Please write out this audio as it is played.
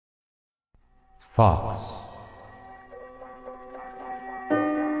Fox.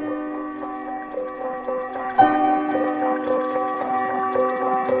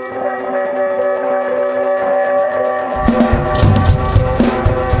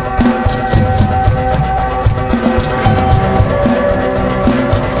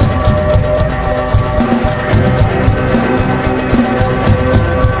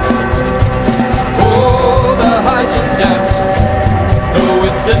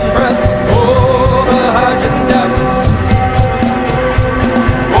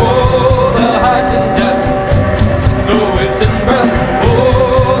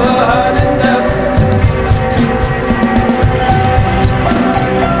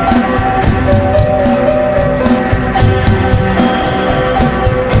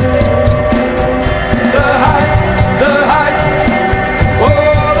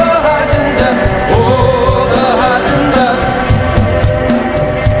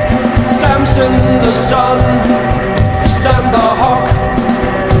 The sun, stand the hawk,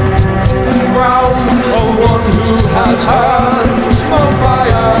 brown, one who has heard smoke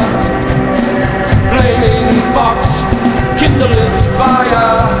fire, flaming fox, kindleth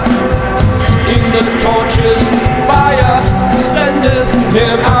fire, in the torches fire, sendeth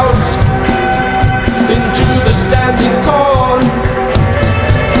him out, into the standing corn,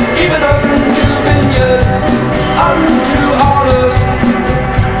 even unto vineyard, unto olive,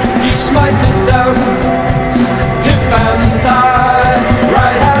 he smiteth down, hip and thigh,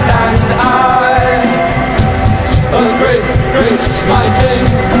 right hand and eye, a great, great smiting.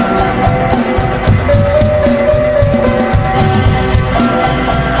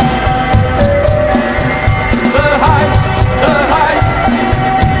 The height,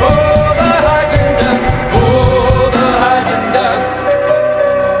 oh the height and depth, oh the height and depth,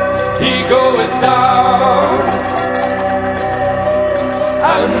 he goeth down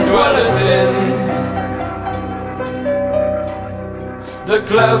and dwelleth in the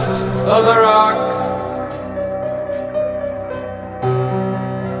cleft of the rock.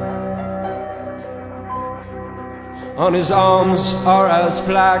 On his arms are as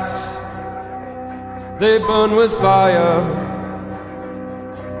flax, they burn with fire,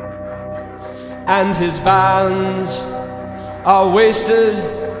 and his bands are wasted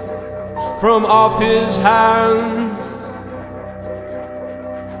from off his hands.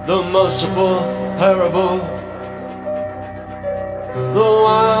 The merciful parable, the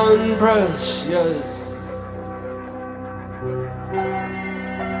wine press, yes.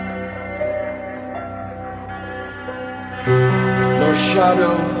 No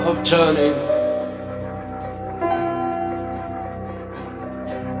shadow of turning,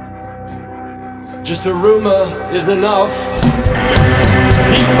 just a rumor is enough.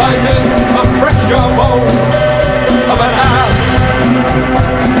 He findeth a fresh jawbone of an ass,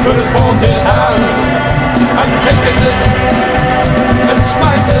 putteth forth his hand, and taketh it, and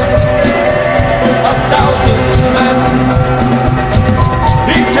smiteth 1,000